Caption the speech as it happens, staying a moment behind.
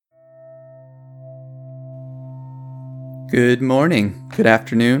Good morning, good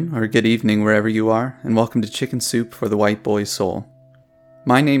afternoon, or good evening wherever you are, and welcome to Chicken Soup for the White Boy's Soul.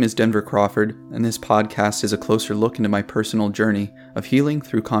 My name is Denver Crawford, and this podcast is a closer look into my personal journey of healing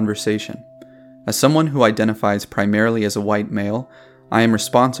through conversation. As someone who identifies primarily as a white male, I am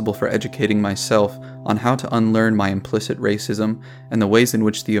responsible for educating myself on how to unlearn my implicit racism and the ways in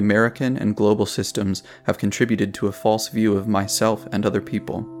which the American and global systems have contributed to a false view of myself and other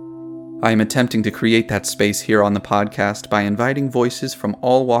people. I am attempting to create that space here on the podcast by inviting voices from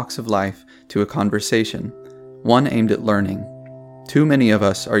all walks of life to a conversation, one aimed at learning. Too many of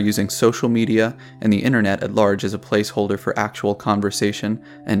us are using social media and the internet at large as a placeholder for actual conversation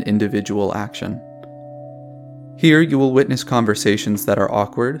and individual action. Here you will witness conversations that are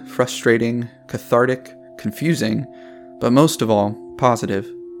awkward, frustrating, cathartic, confusing, but most of all,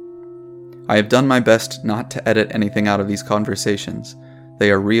 positive. I have done my best not to edit anything out of these conversations. They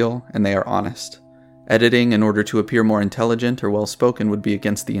are real and they are honest. Editing in order to appear more intelligent or well-spoken would be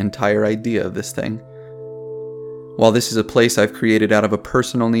against the entire idea of this thing. While this is a place I've created out of a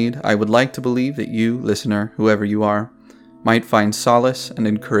personal need, I would like to believe that you, listener, whoever you are, might find solace and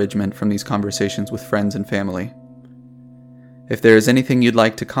encouragement from these conversations with friends and family. If there is anything you'd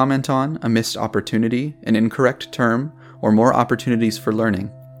like to comment on, a missed opportunity, an incorrect term, or more opportunities for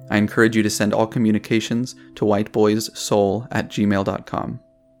learning, I encourage you to send all communications to whiteboyssoul@gmail.com.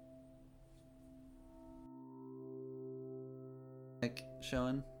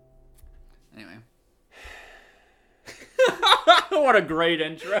 Showing? Anyway. What a great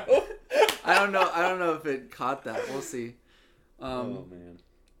intro. I don't know if it caught that. We'll see. Oh, man.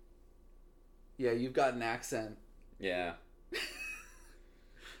 Yeah, you've got an accent. Yeah.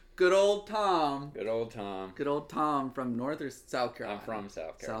 Good old Tom. Good old Tom. Good old Tom from North or South Carolina? I'm from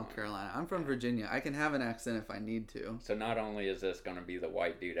South Carolina. South Carolina. I'm from Virginia. I can have an accent if I need to. So not only is this going to be the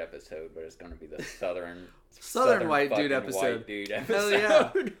white dude episode, but it's going to be the southern white dude episode. White dude episode. Hell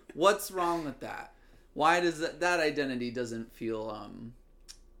yeah. What's wrong with that? Why does that identity doesn't feel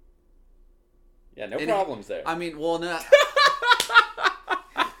Yeah, no problems there. I mean, well, no.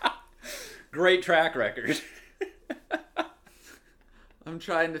 Great track record. I'm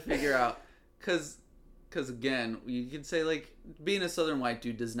trying to figure out, because again, you could say, like, being a southern white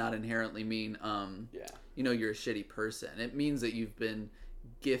dude does not inherently mean, you know, you're a shitty person. It means that you've been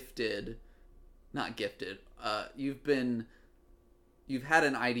you've had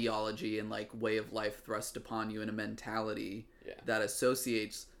an ideology and, like, way of life thrust upon you and a mentality that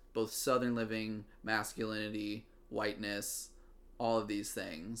associates both southern living, masculinity, whiteness, all of these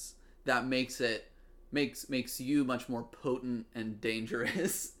things, that makes you much more potent and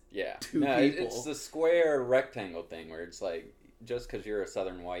dangerous. Yeah. To people. It's the square rectangle thing where it's like, just because you're a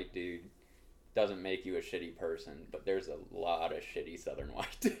southern white dude doesn't make you a shitty person, but there's a lot of shitty southern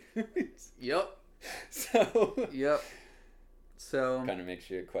white dudes. Yep. So kind of makes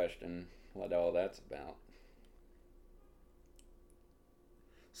you question what all that's about.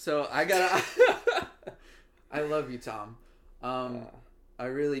 So I love you, Tom. I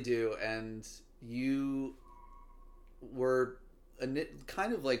really do, and you were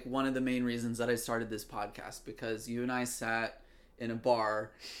kind of like one of the main reasons that I started this podcast, because you and I sat in a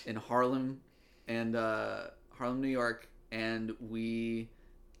bar in Harlem, New York, and we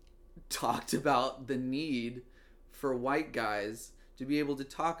talked about the need for white guys to be able to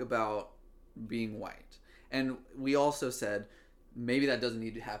talk about being white. And we also said, maybe that doesn't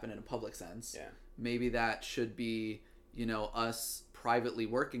need to happen in a public sense. Yeah. Maybe that should be, you know, us privately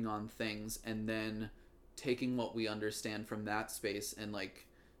working on things and then taking what we understand from that space and, like,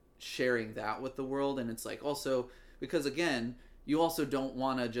 sharing that with the world. And it's like, also, because again, you also don't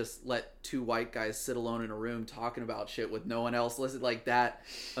want to just let two white guys sit alone in a room talking about shit with no one else listening. Like, that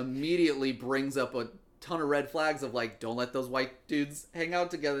immediately brings up a ton of red flags of, like, don't let those white dudes hang out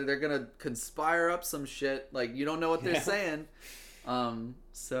together. They're gonna conspire up some shit. Like, you don't know what they're saying.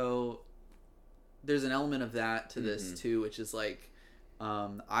 So there's an element of that to this too, which is like,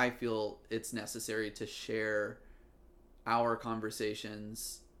 I feel it's necessary to share our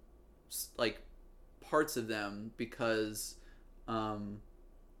conversations, like parts of them, because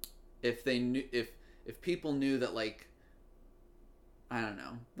if people knew that, like, I don't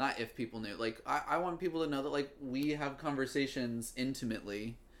know, not if people knew, like, I want people to know that, like, we have conversations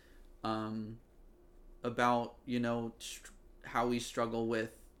intimately about, you know, how we struggle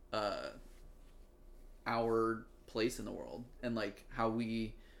with our place in the world, and, like, how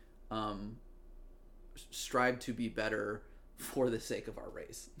we strive to be better for the sake of our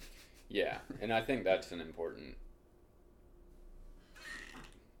race. Yeah, and I think that's an important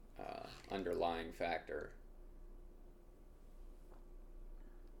underlying factor.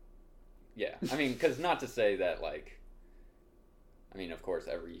 Yeah, I mean, because not to say that, like, I mean, of course,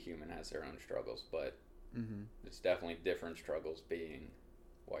 every human has their own struggles, but Mm-hmm. it's definitely different struggles being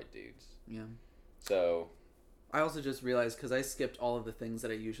white dudes. Yeah. So I also just realized, because I skipped all of the things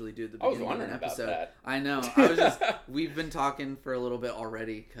that I usually do at the I was beginning of wondering an about episode. that. I know. I was just. We've been talking for a little bit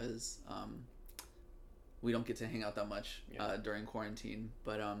already because we don't get to hang out that much during quarantine.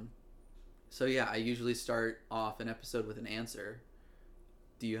 But so yeah, I usually start off an episode with an answer.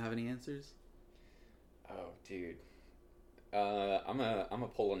 Do you have any answers? Oh, dude. I'm gonna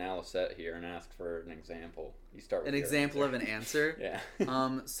pull an Alicette here and ask for an example. You start with An your example answer. of an answer. Yeah.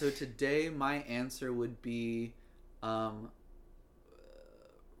 So today my answer would be,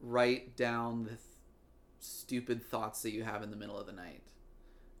 write down the stupid thoughts that you have in the middle of the night.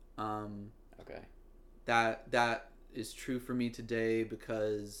 Okay. That is true for me today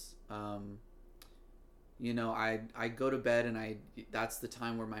because I go to bed and that's the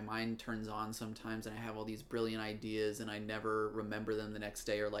time where my mind turns on sometimes, and I have all these brilliant ideas and I never remember them the next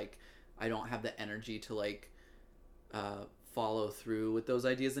day, or like I don't have the energy to like follow through with those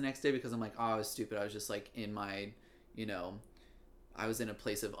ideas the next day because I'm like, oh, I was stupid. I was just like in my, I was in a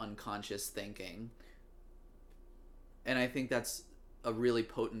place of unconscious thinking. And I think that's a really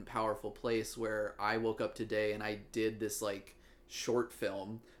potent, powerful place where I woke up today and I did this like short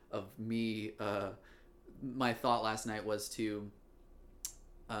film of me. My thought last night was to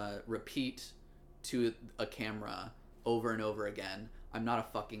repeat to a camera over and over again, I'm not a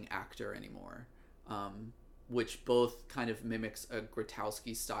fucking actor anymore. Which both kind of mimics a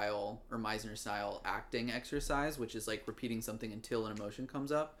Grotowski style or Meisner style acting exercise, which is like repeating something until an emotion comes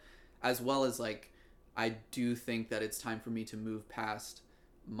up, as well as like I do think that it's time for me to move past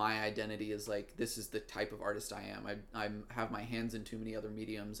my identity as like, this is the type of artist I am. I have my hands in too many other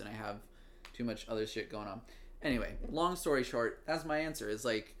mediums and I have too much other shit going on. Anyway, long story short, that's my answer is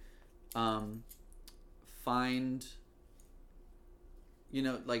like, find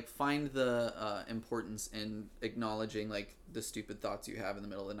the importance in acknowledging like the stupid thoughts you have in the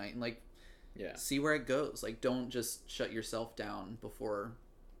middle of the night and like see where it goes. Like, don't just shut yourself down before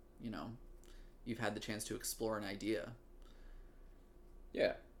you've had the chance to explore an idea.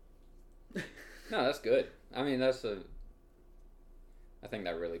 Yeah. No, that's good. I mean, I think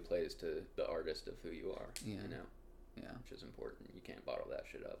that really plays to the artist of who you are. Yeah. Yeah. Which is important. You can't bottle that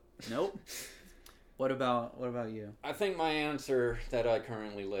shit up. Nope. What about you? I think my answer that I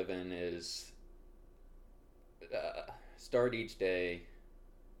currently live in is start each day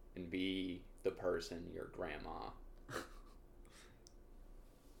and be the person your grandma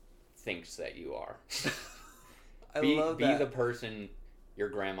thinks that you are. I love that. Be the person your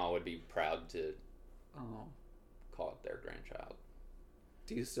grandma would be proud to call it their grandchild.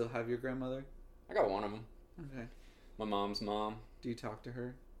 Do you still have your grandmother? I got one of them. Okay. My mom's mom. Do you talk to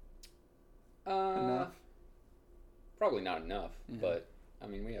her? Enough? Probably not enough, Yeah. but I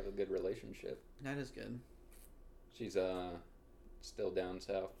mean, we have a good relationship. That is good. She's still down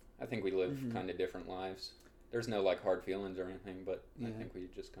south. I think we live kind of different lives. There's no like hard feelings or anything, but I think we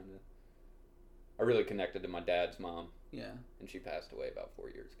just kind of are really connected to my dad's mom. Yeah. And she passed away about 4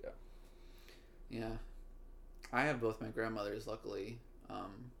 years ago. Yeah. I have both my grandmothers, luckily.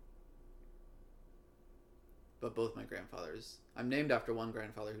 But both my grandfathers. I'm named after one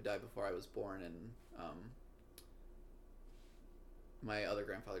grandfather who died before I was born, and my other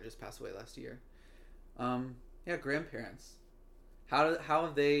grandfather just passed away last year. Yeah, grandparents. How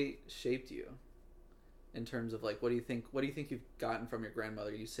have they shaped you? In terms of like, what do you think you've gotten from your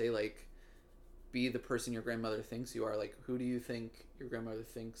grandmother? You say like, be the person your grandmother thinks you are. Like, who do you think your grandmother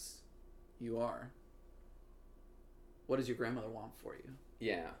thinks you are? What does your grandmother want for you?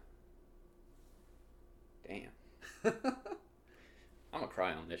 Yeah. Damn. I'm gonna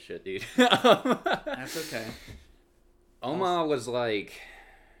cry on this shit, dude. That's okay. Oma was like,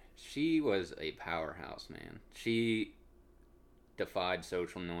 she was a powerhouse, man. She defied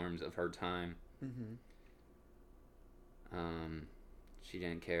social norms of her time. Mm-hmm. She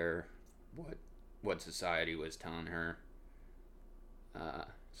didn't care what society was telling her.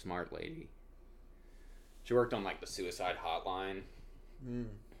 Smart lady. She worked on like the suicide hotline.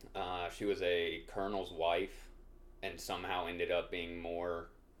 She was a colonel's wife, and somehow ended up being more.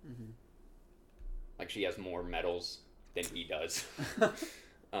 Like, she has more medals than he does.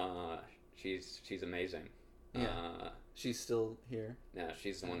 She's amazing. Yeah. She's still here. Yeah,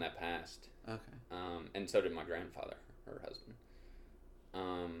 she's the one that passed. Okay. And so did my grandfather, her husband,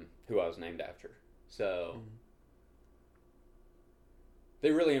 who I was named after. So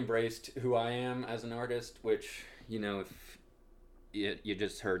they really embraced who I am as an artist, which, if you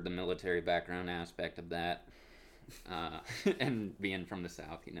just heard the military background aspect of that, and being from the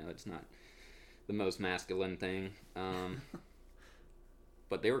South, it's not the most masculine thing.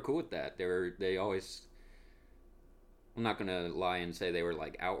 but they were cool with that. They always. I'm not gonna lie and say they were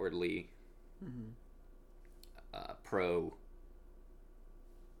like outwardly pro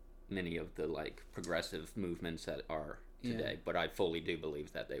many of the like progressive movements that are today, but I fully do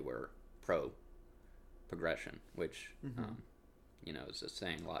believe that they were pro progression, which is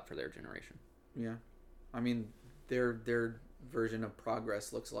saying a lot for their generation. Yeah, I mean their version of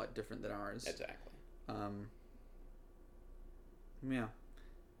progress looks a lot different than ours. Exactly. Yeah.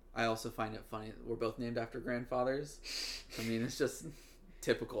 I also find it funny that we're both named after grandfathers. I mean, it's just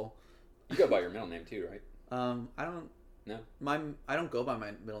typical. You go by your middle name too, right? I don't. No. I don't go by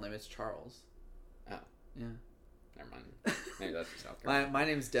my middle name. It's Charles. Oh. Yeah. Never mind. Maybe that's South Carolina. My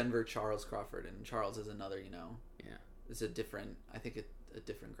name's Denver Charles Crawford, and Charles is another. Yeah. It's a different. I think a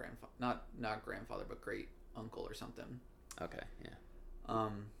different grandfather. Not grandfather, but great uncle or something. Okay. Yeah.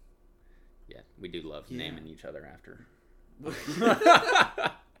 Yeah, we do love naming each other after.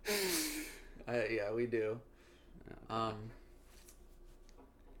 Yeah, we do.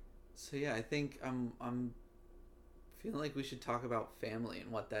 So yeah, I think I'm feeling like we should talk about family and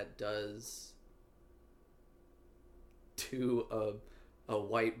what that does to a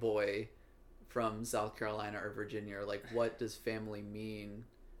white boy from South Carolina or Virginia. Or like, what does family mean?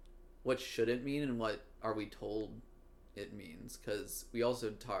 What should it mean, and what are we told it means? Because we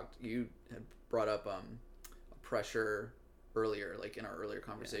also you had brought up pressure earlier, like in our earlier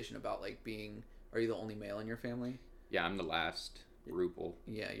conversation about like are you the only male in your family? Yeah, I'm the last Rupel.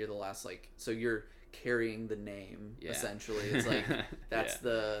 Yeah, you're the last, like, so you're carrying the name, essentially. It's like, that's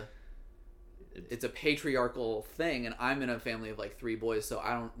it's a patriarchal thing, and I'm in a family of like 3 boys, so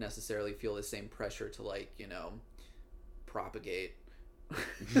I don't necessarily feel the same pressure to like, propagate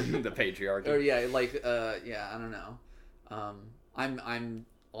the patriarchy. Or I don't know. I'm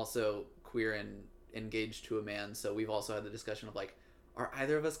also queer and engaged to a man, so we've also had the discussion of like, are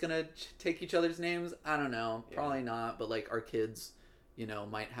either of us gonna take each other's names? I don't know, probably not, but like our kids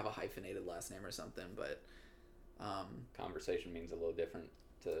might have a hyphenated last name or something, but conversation means a little different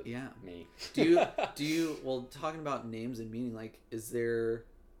to me. do you well, talking about names and meaning, like, do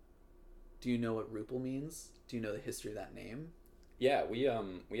you know what Rupel means? Do you know the history of that name? Yeah, we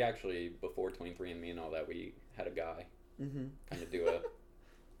actually, before 23andMe and all that, we had a guy kind of do a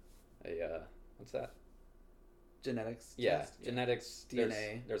what's that? Genetics. Yeah, test? genetics.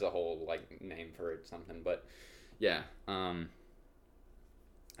 DNA. There's a whole like name for it, something, but yeah.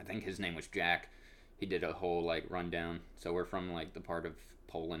 I think his name was Jack. He did a whole like rundown. So we're from like the part of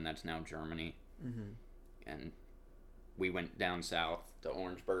Poland that's now Germany, and we went down south to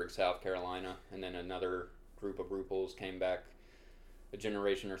Orangeburg, South Carolina, and then another group of Rupels came back a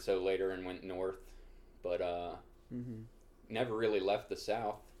generation or so later and went north, but never really left the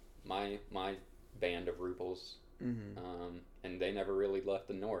south. My band of Rupels, and they never really left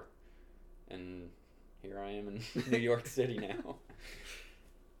the north, and here I am in New York City now.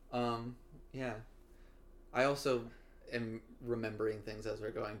 Yeah, I also am remembering things as we're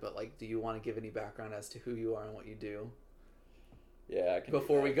going, but like, do you want to give any background as to who you are and what you do? Yeah, I can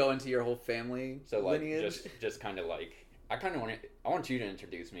before we go into your whole family lineage. Just kind of like, I want you to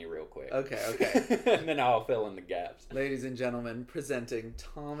introduce me real quick. Okay. And then I'll fill in the gaps. Ladies and gentlemen, presenting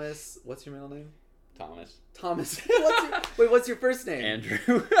Thomas. What's your middle name? Thomas. What's your first name?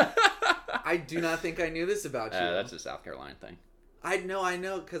 Andrew. I do not think I knew this about you. That's a South Carolina thing. I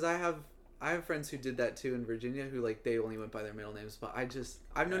know, because I have friends who did that too in Virginia, who like they only went by their middle names. But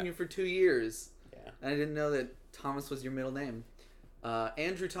I've known you for 2 years. Yeah. And I didn't know that Thomas was your middle name.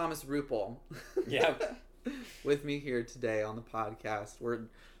 Andrew Thomas Rupel. Yeah. With me here today on the podcast. We're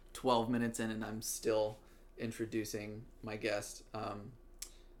 12 minutes in and I'm still introducing my guest.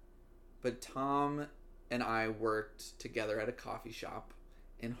 But Tom and I worked together at a coffee shop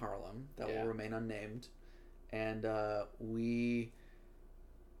in Harlem that will remain unnamed. And we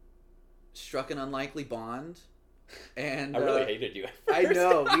struck an unlikely bond. And I really hated you at first. I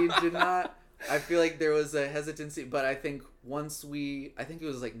know, we did not. I feel like there was a hesitancy, but I think I think it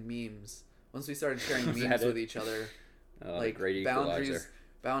was like memes. Once we started sharing memes with each other, like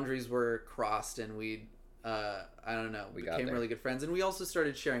boundaries were crossed, and we became really good friends. And we also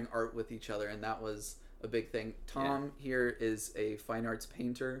started sharing art with each other, and that was a big thing. Tom here is a fine arts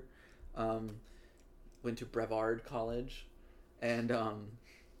painter. Went to Brevard College, and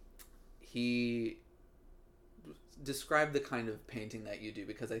he described the kind of painting that you do,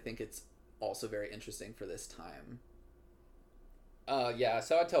 because I think it's also very interesting for this time.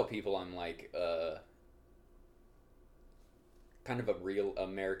 So I tell people I'm like kind of a real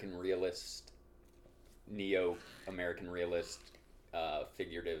American realist, neo-American realist,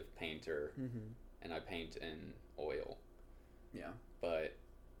 figurative painter, and I paint in oil. Yeah. But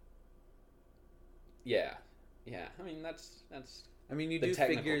Yeah. I mean, that's I mean, you the do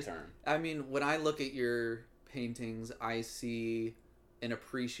technical figures. term. I mean, when I look at your paintings, I see an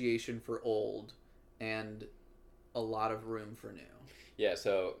appreciation for old and a lot of room for new. Yeah,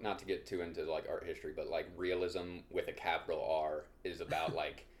 so not to get too into like art history, but like realism with a capital R is about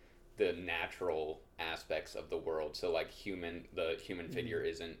like the natural aspects of the world. So like the human figure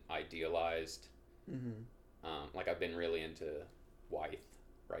isn't idealized. Mm-hmm. Like I've been really into Wyeth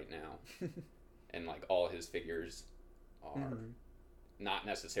right now, and like all his figures are not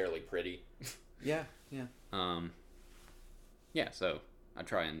necessarily pretty. Yeah. Yeah, so I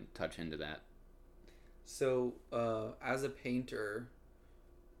try and touch into that. So, as a painter,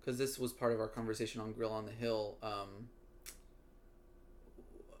 because this was part of our conversation on Grill on the Hill,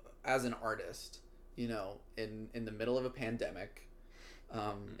 as an artist, in the middle of a pandemic,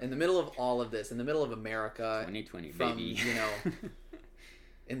 in the middle of all of this, in the middle of America, 2020, baby.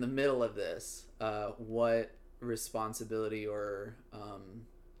 In the middle of this, what responsibility or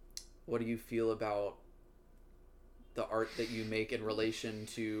what do you feel about the art that you make in relation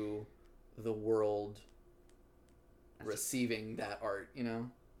to the world receiving that art,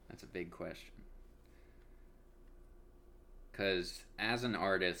 That's a big question. Because as an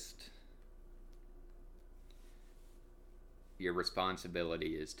artist, your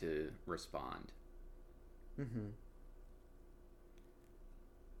responsibility is to respond. Mm-hmm.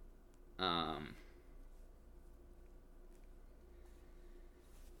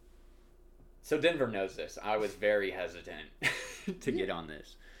 So Denver knows this. I was very hesitant to get on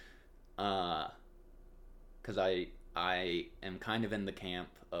this. Because I am kind of in the camp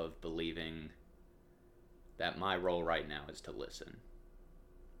of believing that my role right now is to listen.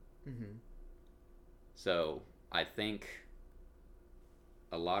 Mm-hmm. So I think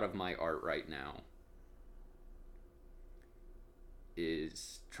a lot of my art right now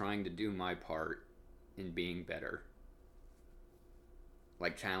is trying to do my part in being better.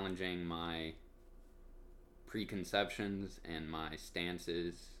 Like challenging my preconceptions and my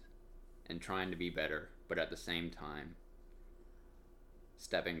stances and trying to be better, but at the same time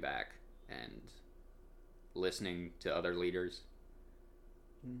stepping back and listening to other leaders,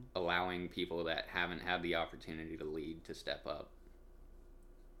 allowing people that haven't had the opportunity to lead to step up.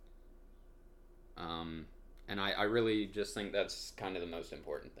 And I really just think that's kind of the most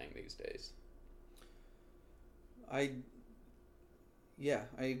important thing these days. I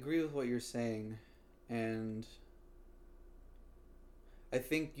agree with what you're saying, and I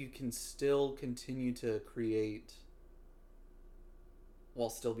think you can still continue to create while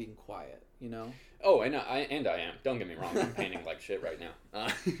still being quiet, Oh, and I am. Don't get me wrong. I'm painting like shit right now.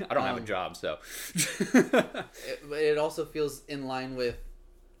 I don't have a job, so. It also feels in line with,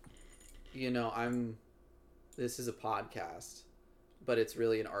 this is a podcast, but it's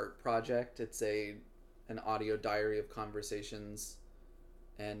really an art project. It's an audio diary of conversations,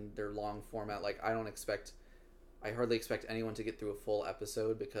 and they're long format. Like, I hardly expect anyone to get through a full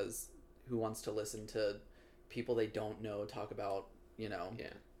episode, because who wants to listen to people they don't know talk about,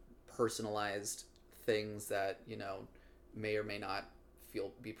 personalized things that, may or may not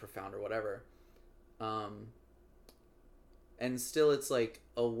be profound or whatever. And still it's like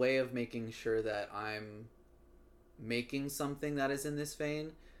a way of making sure that I'm making something that is in this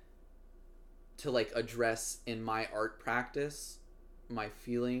vein to like address in my art practice my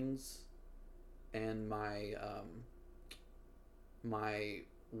feelings and my my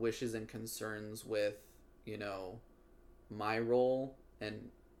wishes and concerns with my role and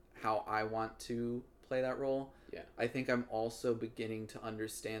how I want to play that role. Yeah. I think I'm also beginning to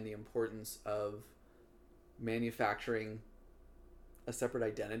understand the importance of manufacturing a separate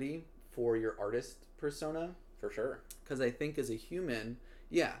identity for your artist persona. For sure. Because I think as a human,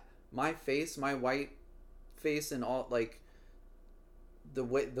 my face, my white face, and all, like, the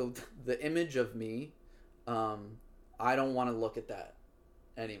way the image of me, I don't want to look at that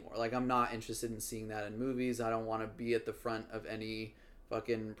anymore. Like, I'm not interested in seeing that in movies. I don't want to be at the front of any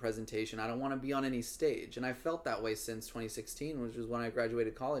fucking presentation. I don't want to be on any stage. And I felt that way since 2016, which was when I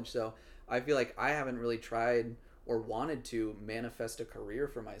graduated college. So I feel like I haven't really tried or wanted to manifest a career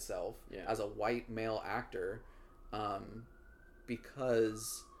for myself as a white male actor,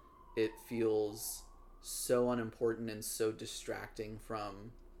 because it feels so unimportant and so distracting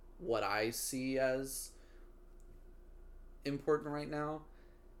from what I see as important right now.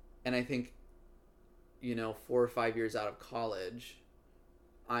 And I think, 4 or 5 years out of college,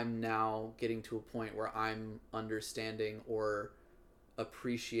 I'm now getting to a point where I'm understanding or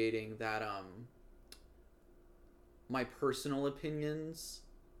appreciating that my personal opinions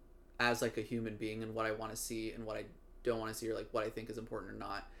as like a human being and what I want to see and what I don't want to see, or like what I think is important or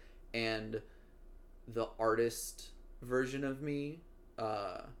not, and the artist version of me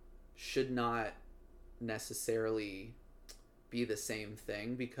should not necessarily be the same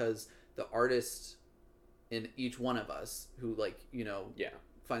thing, because the artist in each one of us who, like, you know,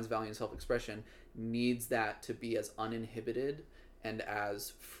 finds value in self-expression needs that to be as uninhibited and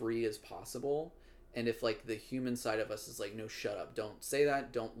as free as possible. And if, like, the human side of us is like, no, shut up, don't say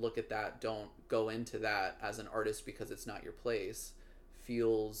that, don't look at that, don't go into that as an artist because it's not your place,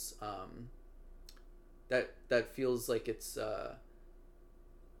 feels that feels like it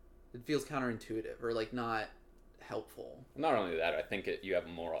feels counterintuitive, or like not helpful. Not only that, I think you have a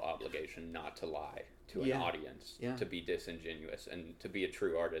moral obligation not to lie to an audience, to be disingenuous, and to be a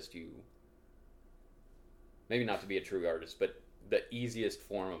true artist. Maybe not to be a true artist, but the easiest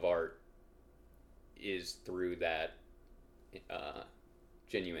form of art is through that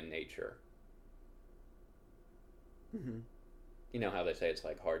genuine nature. Mm-hmm. You know how they say it's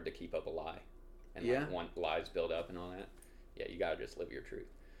like hard to keep up a lie, and like want lies build up and all that. Yeah, you gotta just live your truth.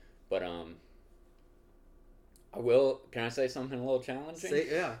 But can I say something a little challenging?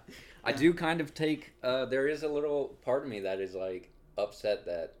 I do kind of take, there is a little part of me that is like upset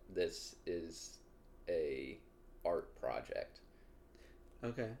that this is a art project.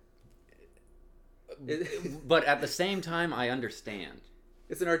 Okay. But at the same time, I understand.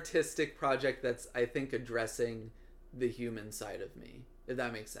 It's an artistic project that's, I think, addressing the human side of me, if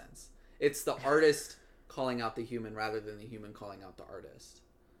that makes sense. It's the artist calling out the human rather than the human calling out the artist.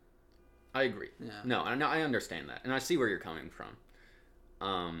 I agree. Yeah. No, I understand that, and I see where you're coming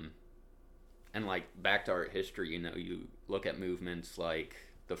from. And like back to art history, you know, you look at movements like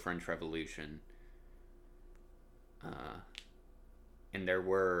the French Revolution, and there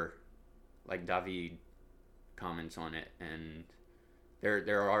were, like, David comments on it, and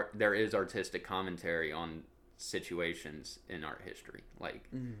there is artistic commentary on situations in art history. Like,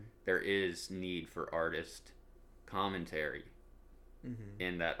 there is need for artist commentary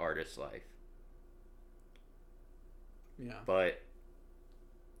in that artist's life. Yeah. But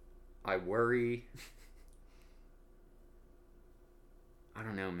I worry. I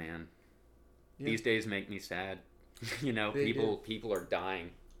don't know, man. Yeah. These days make me sad. You know, people are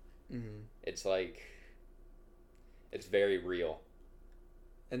dying. Mm-hmm. It's like, it's very real.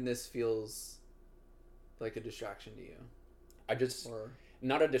 And this feels like a distraction to you.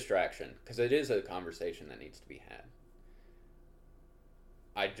 Not a distraction, because it is a conversation that needs to be had.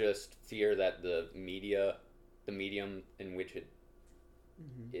 I just fear that the medium in which it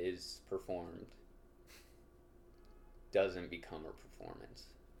is performed doesn't become a performance.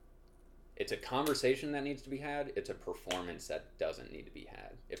 It's a conversation that needs to be had. It's a performance that doesn't need to be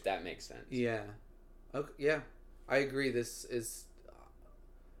had, if that makes sense. Yeah. Okay, yeah. I agree.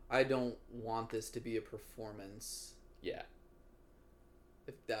 I don't want this to be a performance. Yeah.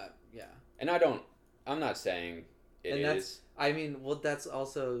 And I'm not saying it is. That's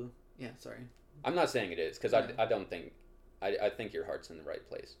also, sorry. I'm not saying it is, because I don't think, I think your heart's in the right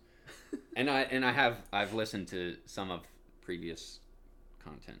place. and I've listened to some of previous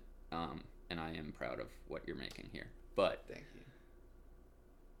content, and I am proud of what you're making here. But thank you.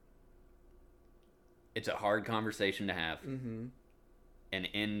 It's a hard conversation to have. Mm-hmm. And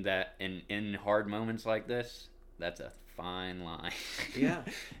in hard moments like this, that's a fine line. Yeah.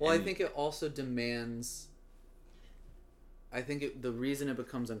 Well, I think it also demands. The reason it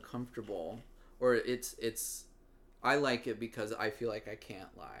becomes uncomfortable, or it's, I like it because I feel like I can't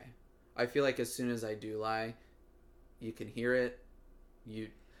lie. I feel like as soon as I do lie, you can hear it.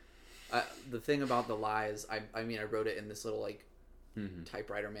 The thing about the lie is, I wrote it in this little, like,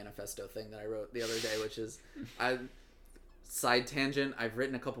 typewriter manifesto thing that I wrote the other day, which is, side tangent, I've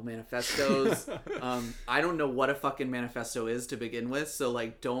written a couple manifestos. I don't know what a fucking manifesto is to begin with, so,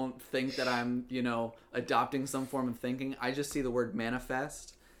 like, don't think that I'm, adopting some form of thinking. I just see the word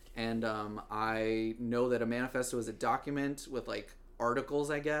manifest, and I know that a manifesto is a document with, like, articles,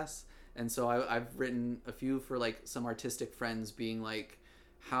 I guess. And so I've written a few for, like, some artistic friends, being like,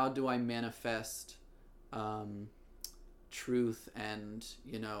 how do I manifest truth, and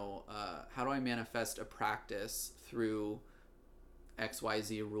how do I manifest a practice through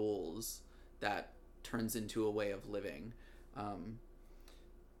XYZ rules that turns into a way of living,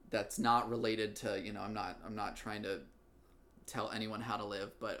 that's not related to, I'm not trying to tell anyone how to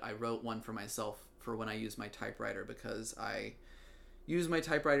live, but I wrote one for myself for when I use my typewriter, because I use my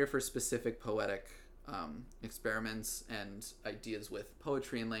typewriter for specific poetic experiments and ideas with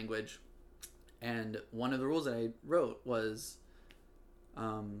poetry and language. And one of the rules that I wrote was,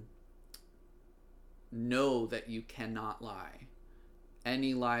 know that you cannot lie.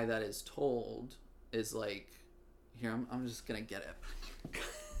 Any lie that is told is like, here, I'm just gonna get it. Because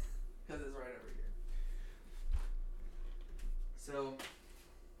it's right over here. So,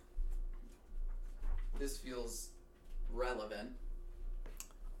 this feels relevant.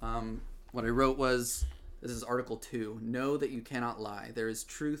 What I wrote was, this is Article 2. Know that you cannot lie. There is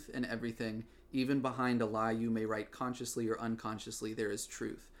truth in everything. Even behind a lie you may write consciously or unconsciously, there is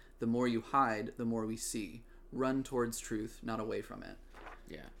truth. The more you hide, the more we see. Run towards truth, not away from it.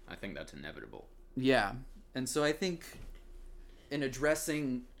 Yeah, I think that's inevitable. Yeah. And so I think in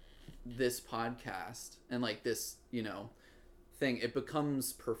addressing this podcast and like this, thing, it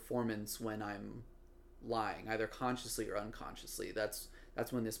becomes performance when I'm lying, either consciously or unconsciously. That's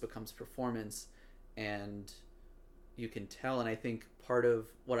when this becomes performance, and you can tell. And I think part of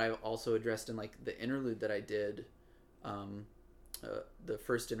what I also addressed in like the interlude that I did, the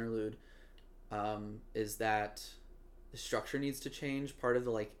first interlude, is that the structure needs to change. Part of the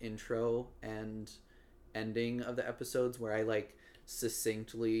like intro and ending of the episodes where I like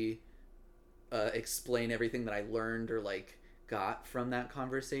succinctly explain everything that I learned or like got from that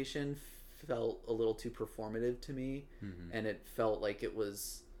conversation felt a little too performative to me. Mm-hmm. And it felt like it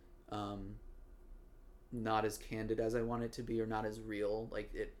was not as candid as I wanted it to be, or not as real.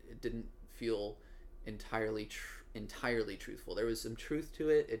 Like it didn't feel entirely truthful. There was some truth to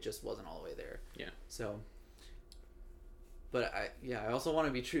it, it just wasn't all the way there. Yeah. So, but I also want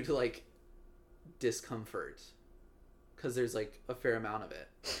to be true to like discomfort, because there's like a fair amount of it.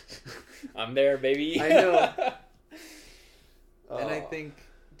 I'm there, baby. I know. And I think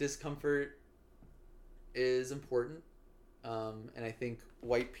discomfort is important. And I think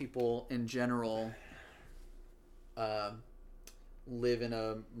white people in general live in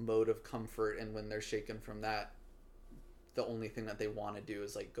a mode of comfort, and when they're shaken from that, the only thing that they want to do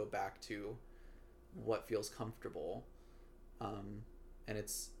is like go back to what feels comfortable. And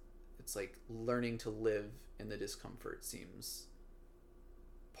it's like learning to live in the discomfort seems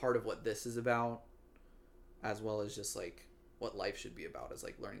part of what this is about, as well as just like what life should be about, is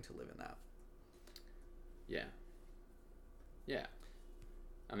like learning to live in that. Yeah.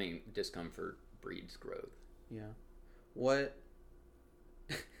 I mean, discomfort breeds growth. Yeah. What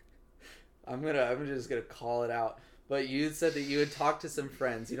I'm just gonna call it out. But you said that you had talked to some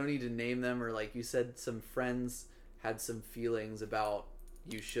friends. You don't need to name them, or like you said some friends had some feelings about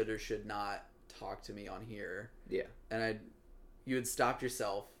you should or should not talk to me on here. Yeah. And you had stopped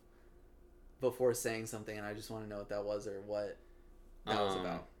yourself before saying something, and I just want to know what that was, or what that was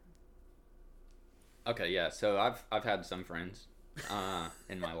about. Okay, yeah. So I've had some friends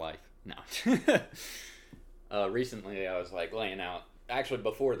in my life. No. Recently I was like laying out, actually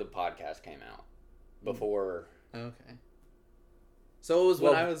before the podcast came out. Before. Okay. So it was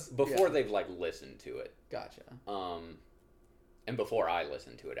when I was before they've like listened to it. Gotcha. And before I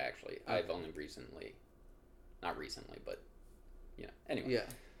listened to it, actually. Okay. I've only recently, not recently, but anyway. Yeah.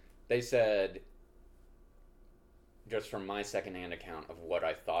 They said, just from my secondhand account of what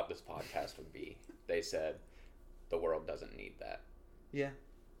I thought this podcast would be, they said, the world doesn't need that. Yeah.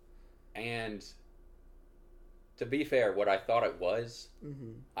 And to be fair, what I thought it was,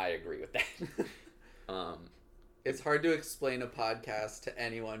 I agree with that. It's hard to explain a podcast to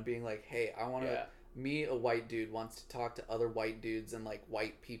anyone being like, hey, I want to... Me, a white dude, wants to talk to other white dudes and like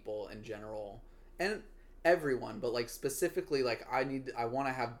white people in general. And everyone, but like specifically, like I want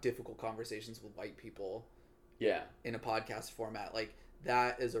to have difficult conversations with white people. Yeah. In a podcast format. Like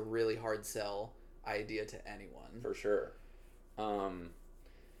that is a really hard sell idea to anyone. For sure. And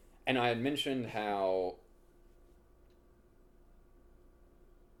I had mentioned how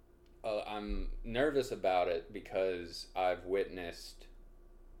I'm nervous about it because I've witnessed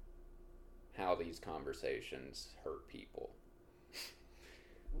how these conversations hurt people.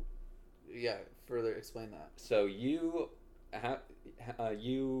 Yeah, further explain that. So how do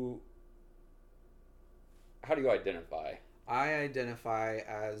you identify? I identify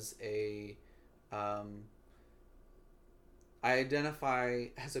as a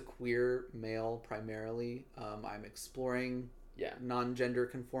queer male primarily. I'm exploring non-gender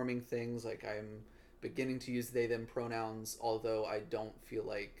conforming things. Like I'm beginning to use they them pronouns, although I don't feel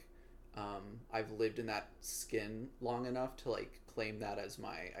like I've lived in that skin long enough to like claim that as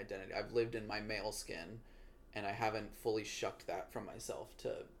my identity. I've lived in my male skin, and I haven't fully shucked that from myself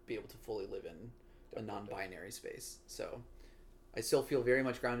to be able to fully live in a non-binary space. So I still feel very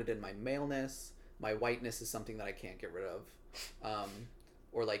much grounded in my maleness. My whiteness is something that I can't get rid of.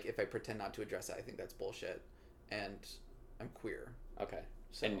 Or like if I pretend not to address it, I think that's bullshit. And I'm queer. Okay.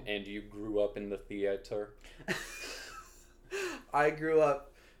 So. And you grew up in the theater? I grew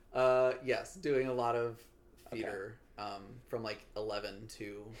up, yes, doing a lot of theater from like 11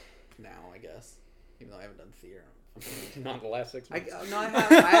 to now, I guess. Even though I haven't done theater. Not the last 6 months.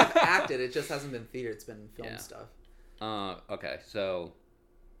 I have acted. It just hasn't been theater. It's been film stuff. Okay, so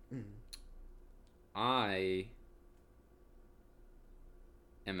I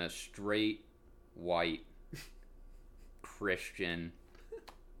am a straight white Christian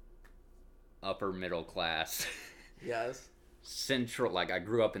upper middle class. Yes. Central, like I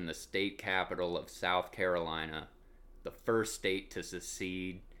grew up in the state capital of South Carolina, the first state to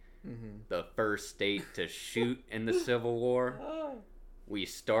secede, the first state to shoot in the Civil War. We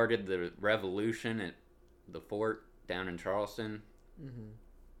started the revolution at the fort down in Charleston.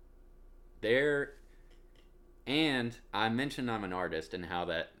 There, and I mentioned I'm an artist and how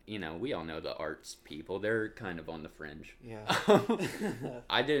that, we all know the arts people, they're kind of on the fringe. Yeah.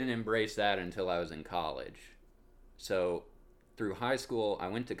 I didn't embrace that until I was in college. So through high school, I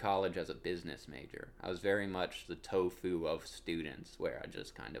went to college as a business major. I was very much the tofu of students, where I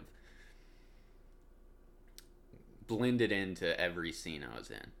just kind of blended into every scene I was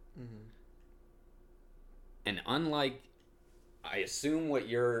in. And unlike, I assume what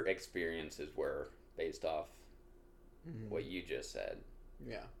your experiences were based off what you just said.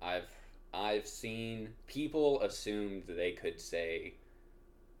 Yeah. I've seen people assumed they could say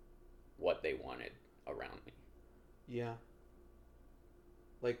what they wanted around me. Yeah.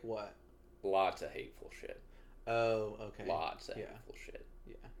 Like what? Lots of hateful shit. Oh, okay. Lots of hateful shit.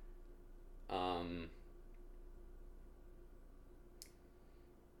 Yeah.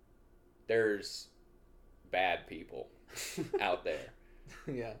 There's bad people out there.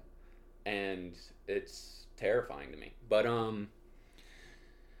 Yeah. And it's terrifying to me. But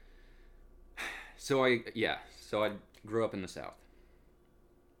so I grew up in the South.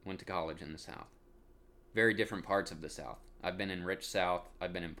 Went to college in the South. Very different parts of the South. I've been in rich South.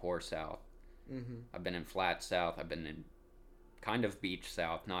 I've been in poor South. I've been in flat South. I've been in kind of beach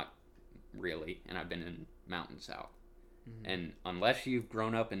South, not really, and I've been in mountain South. And unless you've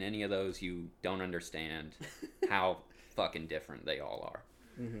grown up in any of those, you don't understand how fucking different they all are.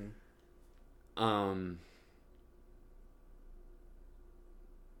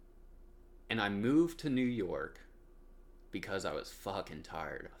 And I moved to New York because I was fucking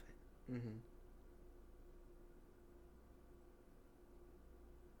tired of it.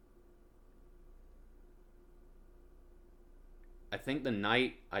 I think the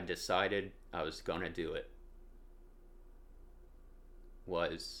night I decided I was gonna do it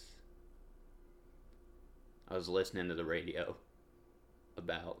was I was listening to the radio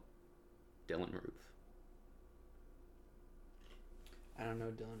about Dylan Roof. I don't know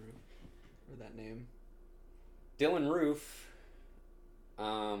Dylan Roof or that name. Dylan Roof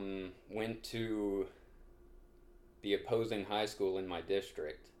went to the opposing high school in my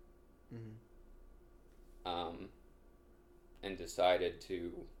district. And decided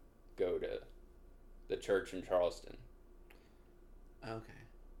to go to the church in Charleston. Okay.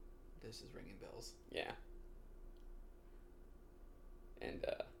 This is ringing bells. Yeah. And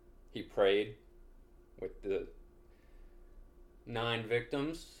he prayed with the 9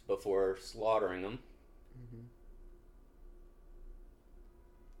 victims before slaughtering them.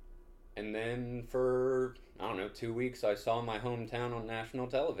 And then for, 2 weeks I saw my hometown on national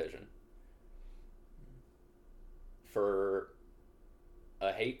television for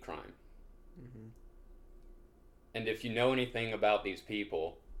a hate crime. And if you know anything about these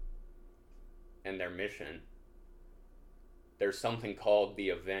people and their mission, there's something called the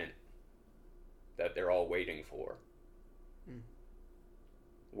event that they're all waiting for.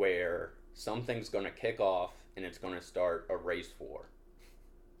 Where something's going to kick off and it's going to start a race war.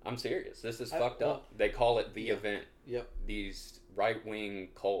 I'm serious. This is fucked up. They call it the event. Yep. These right-wing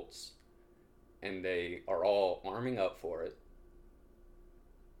cults. And they are all arming up for it.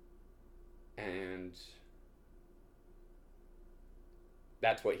 And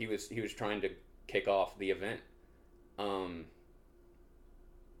that's what he was trying to kick off the event. And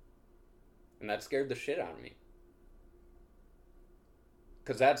that scared the shit out of me.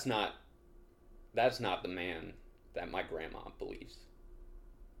 Because that's not the man that my grandma believes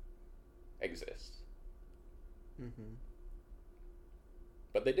exists.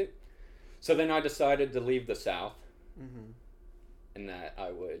 But they do. So then I decided to leave the South, and that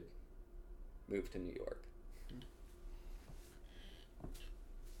I would move to New York.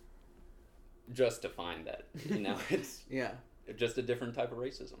 Just to find that, it's just a different type of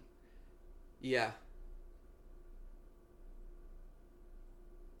racism. Yeah.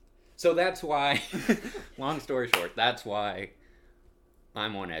 So that's why, long story short, that's why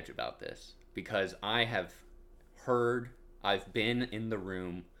I'm on edge about this. Because I've been in the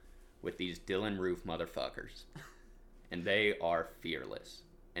room with these Dylan Roof motherfuckers. And they are fearless.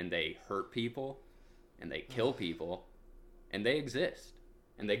 And they hurt people. And they kill people. And they exist.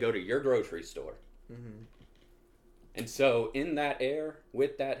 And they go to your grocery store. And so in that air,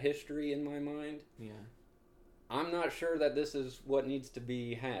 with that history in my mind, Yeah. I'm not sure that this is what needs to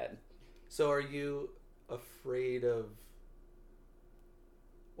be had. So are you afraid of,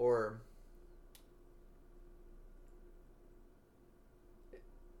 or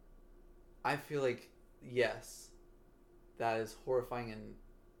I feel like, yes, that is horrifying, and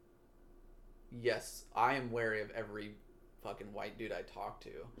yes, I am wary of every fucking white dude I talk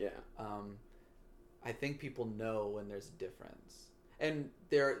to. Yeah. I think people know when there's a difference. And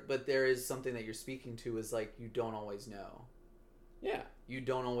there is something that you're speaking to is like, you don't always know. Yeah. You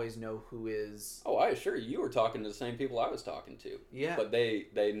don't always know who is. Oh, I assure you, you were talking to the same people I was talking to. Yeah. But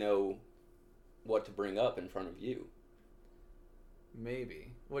they know what to bring up in front of you.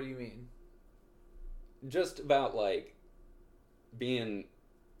 Maybe. What do you mean? Just about, like, being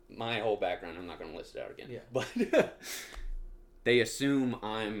my whole background. I'm not going to list it out again. Yeah. But they assume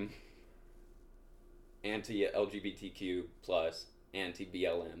I'm anti-LGBTQ plus,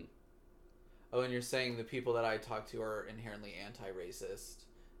 anti-BLM. Oh, and you're saying the people that I talk to are inherently anti-racist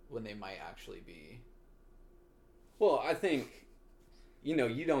when they might actually be. Well, I think, you know,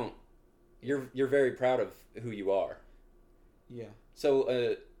 you're very proud of who you are. Yeah.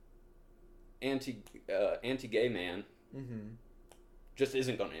 So, anti-gay man Mm-hmm. just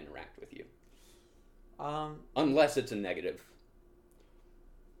isn't going to interact with you. Unless it's a negative.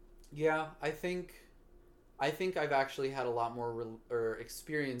 Yeah, I think I've actually had a lot more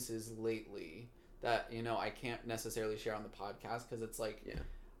experiences lately that, you know, I can't necessarily share on the podcast because it's like, yeah,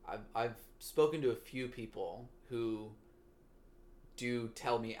 I've spoken to a few people who do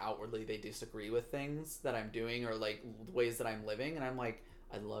tell me outwardly they disagree with things that I'm doing or like ways that I'm living, and I'm like,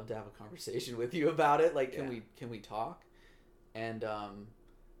 I'd love to have a conversation with you about it. Like, can we talk? And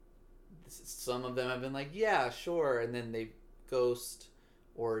some of them have been like, yeah, sure, and then they ghost,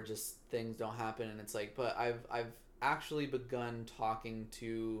 or just things don't happen, and it's like, but I've actually begun talking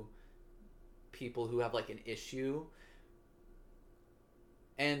to people who have like an issue,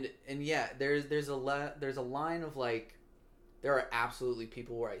 and yeah, there's a line of like, there are absolutely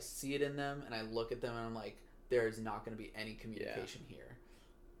people where I see it in them and I look at them and I'm like, there's not going to be any communication here.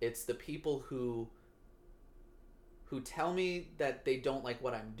 It's the people who tell me that they don't like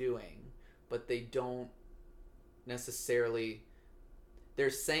what I'm doing, but they don't necessarily, they're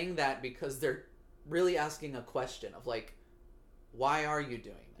saying that because they're really asking a question of like, why are you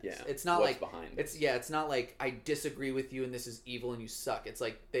doing this? Yeah. It's not what's like behind it's not like I disagree with you and this is evil and you suck. It's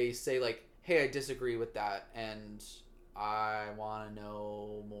like they say like, hey, I disagree with that and I want to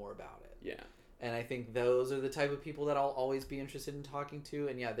know more about it. Yeah. And I think those are the type of people that I'll always be interested in talking to.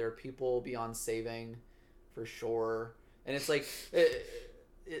 And yeah, there are people beyond saving, for sure. And it's like,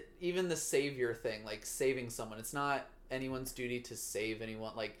 even the savior thing, like saving someone, it's not anyone's duty to save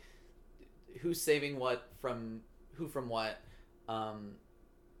anyone. Like, who's saving what from who from what?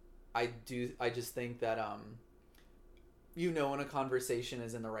 I just think that, when a conversation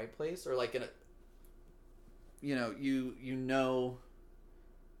is in the right place, or like in a, you know,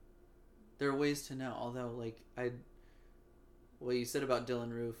 there are ways to know. Although, like, what you said about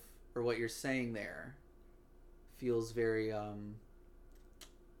Dylan Roof, or what you're saying there, feels very,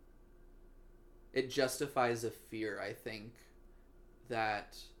 it justifies a fear, I think,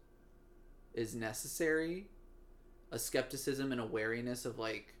 that is necessary. A skepticism and a wariness of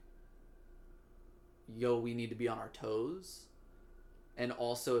like, yo, we need to be on our toes. And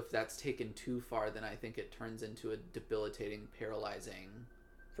also, if that's taken too far, then I think it turns into a debilitating, paralyzing,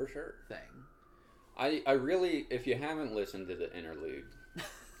 for sure, thing. I really, if you haven't listened to the interlude,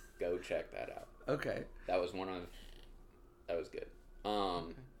 go check that out. Okay. That was good.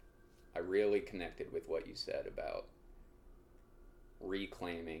 Okay. I really connected with what you said about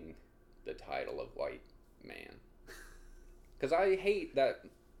reclaiming the title of white man. Because I hate that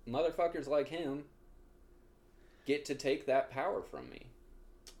motherfuckers like him get to take that power from me.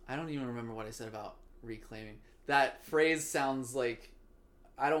 I don't even remember what I said about reclaiming. That phrase sounds like,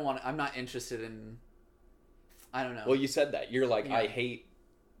 I'm not interested in, I don't know. Well, you said that. You're like, yeah. I hate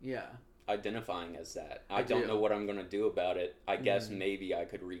identifying as that. I don't know what I'm going to do about it. I guess maybe I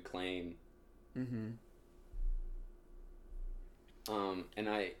could reclaim. Mm-hmm. And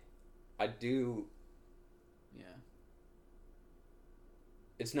I do. Yeah.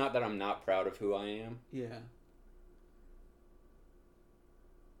 It's not that I'm not proud of who I am. Yeah.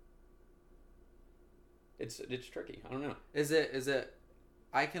 It's tricky. I don't know. Is it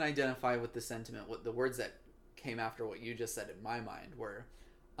I can identify with the sentiment, what the words that came after what you just said in my mind were,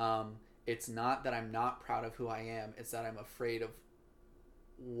 it's not that I'm not proud of who I am, it's that I'm afraid of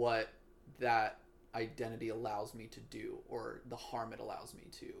what that identity allows me to do, or the harm it allows me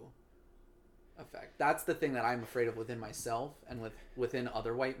to. effect. That's the thing that I'm afraid of within myself and within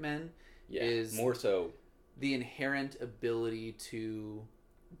other white men. Yeah, is more so the inherent ability to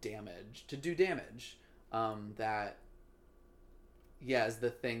do damage. That, yeah, is the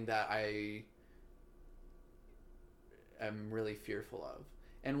thing that I am really fearful of.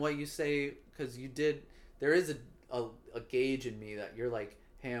 And what you say, because there is a gauge in me that you're like,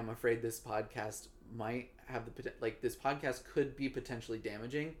 hey, I'm afraid this podcast might have this podcast could be potentially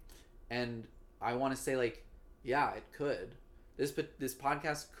damaging. And I want to say, like, yeah, it could. This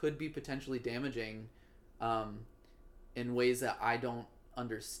podcast could be potentially damaging, in ways that I don't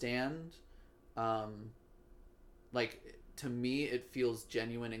understand. Like, to me, it feels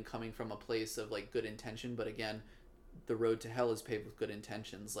genuine and coming from a place of like good intention. But again, the road to hell is paved with good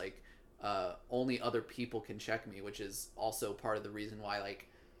intentions. Like, only other people can check me, which is also part of the reason why, like,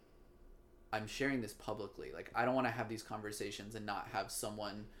 I'm sharing this publicly. Like, I don't want to have these conversations and not have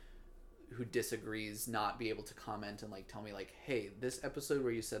someone who disagrees not be able to comment and like tell me like, hey, this episode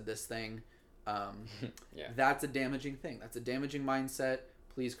where you said this thing, yeah, that's a damaging thing. That's a damaging mindset.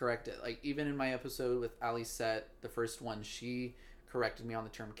 Please correct it. Like, even in my episode with Ali Set, the first one, she corrected me on the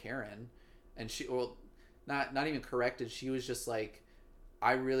term Karen, and not even corrected. She was just like,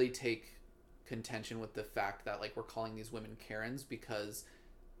 I really take contention with the fact that like we're calling these women Karens, because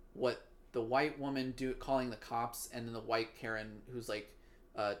what the white woman calling the cops and then the white Karen who's like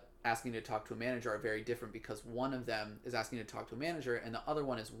asking to talk to a manager are very different, because one of them is asking to talk to a manager and the other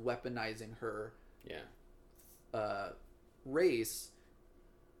one is weaponizing her race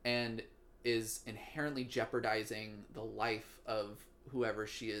and is inherently jeopardizing the life of whoever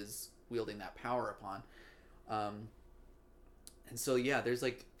she is wielding that power upon. And so yeah, there's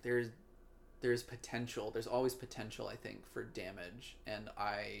potential. There's always potential, I think, for damage. And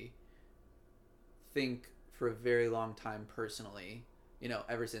I think for a very long time personally,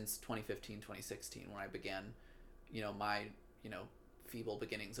 ever since 2015, 2016, when I began, my, feeble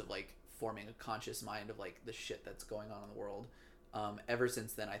beginnings of like forming a conscious mind of like the shit that's going on in the world. Ever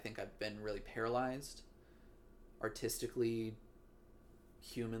since then, I think I've been really paralyzed artistically,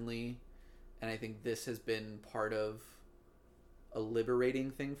 humanly. And I think this has been part of a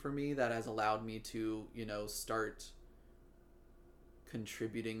liberating thing for me that has allowed me to, start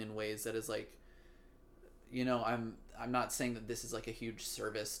contributing in ways that is like, I'm not saying that this is like a huge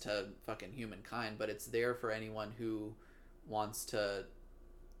service to fucking humankind, but it's there for anyone who wants to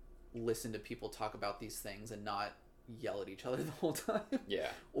listen to people talk about these things and not yell at each other the whole time. Yeah.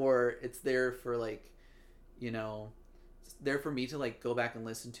 Or it's there for like, it's there for me to like go back and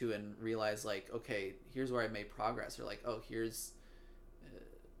listen to and realize like, okay, here's where I made progress, or like, oh, here's,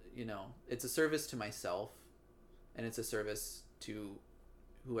 it's a service to myself and it's a service to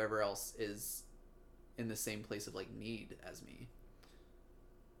whoever else is in the same place of like need as me.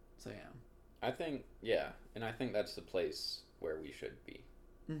 So yeah, I think and I think that's the place where we should be.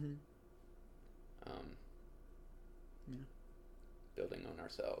 Mm-hmm. Building on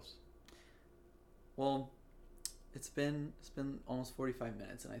ourselves. Well, it's been almost 45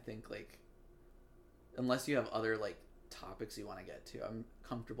 minutes, and I think like, unless you have other like topics you want to get to, I'm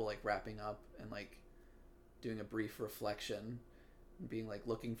comfortable like wrapping up and like doing a brief reflection and being like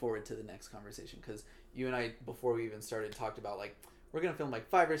looking forward to the next conversation, because you and I, before we even started, talked about like we're gonna film like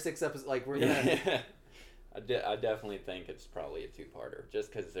 5 or 6 episodes, like we're gonna I definitely think it's probably a 2-parter,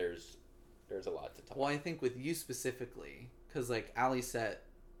 just because there's a lot to talk. Well, I think with you specifically, because like Ali Set,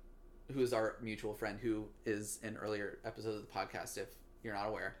 who's our mutual friend, who is in earlier episodes of the podcast, if you're not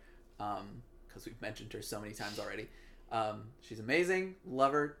aware, because we've mentioned her so many times already. She's amazing,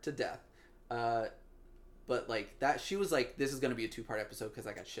 love her to death. But like that, she was like, this is going to be a 2-part episode because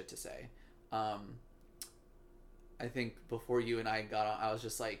I got shit to say. I think before you and I got on, I was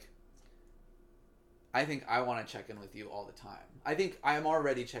just like, I think I want to check in with you all the time. I think I'm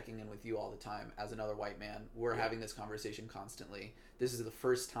already checking in with you all the time as another white man. We're having this conversation constantly. This is the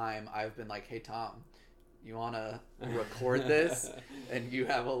first time I've been like, hey, Tom, you want to record this? And you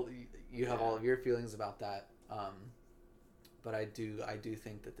have all of your feelings about that. But I do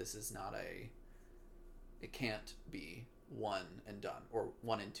think that this is not it can't be one and done, or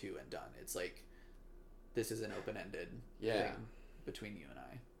 1 and 2 and done. It's like, this is an open-ended thing between you and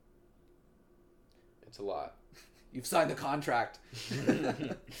I. It's a lot. You've signed the contract. I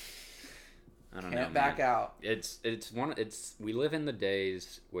don't know. Can't back out. We live in the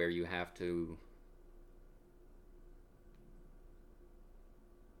days where you have to.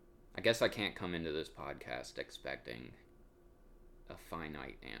 I guess I can't come into this podcast expecting a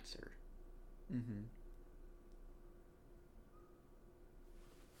finite answer. Mm-hmm.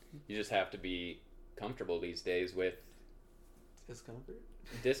 You just have to be comfortable these days with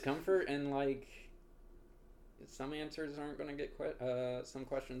Discomfort and like some answers aren't going to get some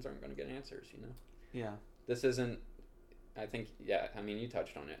questions aren't going to get answers, you know. Yeah. This isn't. I think I mean you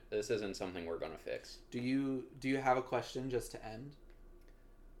touched on it. This isn't something we're going to fix. Do you have a question just to end?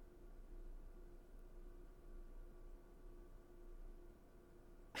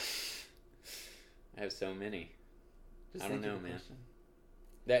 I have so many. I don't know, man. Question.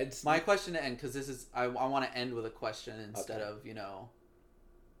 That's my question to end, because this is I want to end with a question instead of, you know.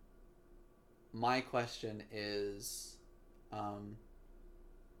 My question is, and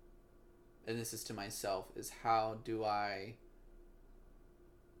this is to myself, is how do I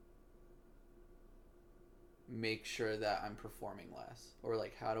make sure that I'm performing less? Or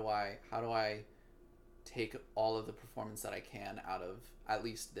like how do I take all of the performance that I can out of at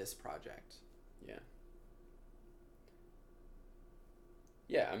least this project? Yeah.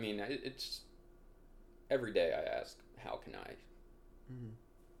 Yeah, I mean, it's every day I ask, how can I? Mm-hmm.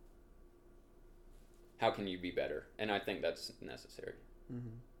 How can you be better? And I think that's necessary.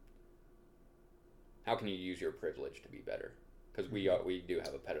 Mm-hmm. How can you use your privilege to be better? Because we do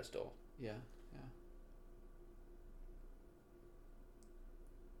have a pedestal. Yeah.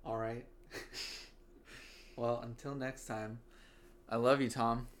 All right. Well, until next time, I love you,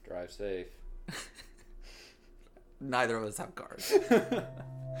 Tom. Drive safe. Neither of us have cars.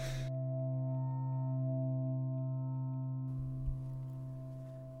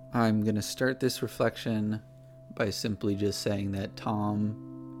 I'm going to start this reflection by simply just saying that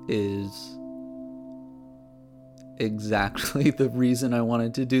Tom is exactly the reason I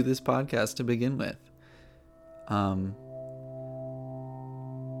wanted to do this podcast to begin with. And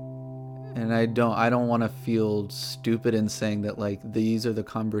I don't want to feel stupid in saying that, like, these are the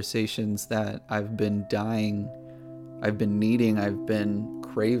conversations that I've been needing, I've been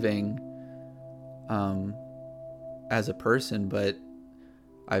craving as a person, but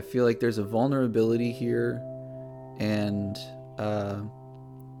I feel like there's a vulnerability here and a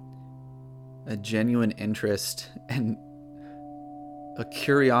genuine interest and a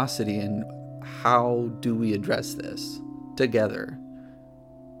curiosity in how do we address this together.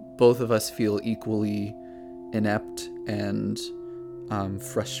 Both of us feel equally inept and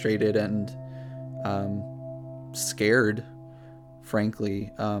frustrated and scared,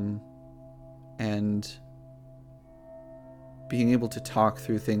 frankly, and being able to talk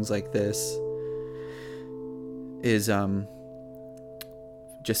through things like this is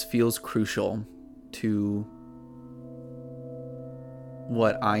just feels crucial to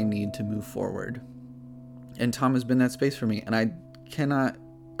what I need to move forward. And Tom has been that space for me, and I cannot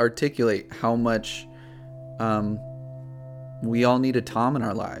articulate how much we all need a Tom in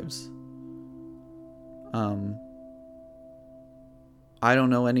our lives. I don't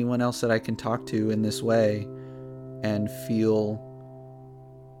know anyone else that I can talk to in this way and feel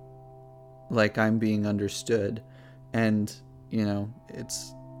like I'm being understood. And, you know,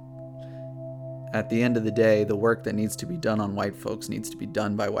 it's at the end of the day, the work that needs to be done on white folks needs to be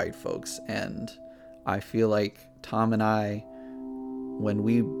done by white folks. And I feel like Tom and I, when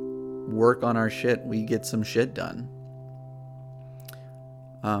we work on our shit, we get some shit done.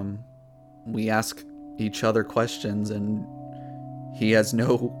 We ask each other questions, and he has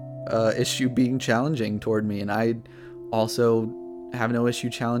no issue being challenging toward me, and I also have no issue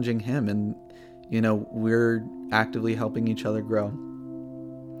challenging him, and, you know, we're actively helping each other grow.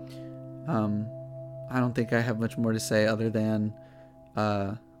 I don't think I have much more to say other than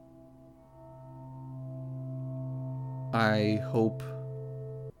I hope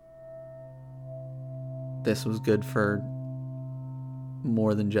this was good for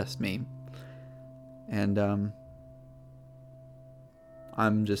more than just me. And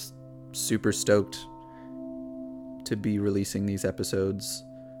I'm just super stoked to be releasing these episodes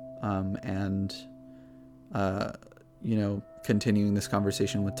and you know, continuing this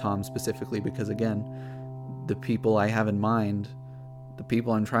conversation with Tom specifically, because again, the people I have in mind, the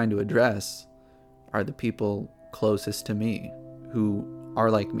people I'm trying to address, are the people closest to me, who are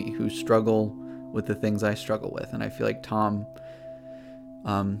like me, who struggle with the things I struggle with. And I feel like Tom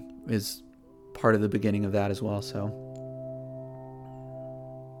is part of the beginning of that as well. So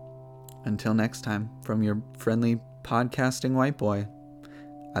until next time, from your friendly podcasting white boy,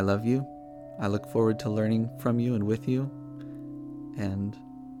 I love you. I look forward to learning from you and with you. And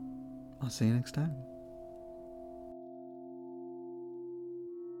I'll see you next time.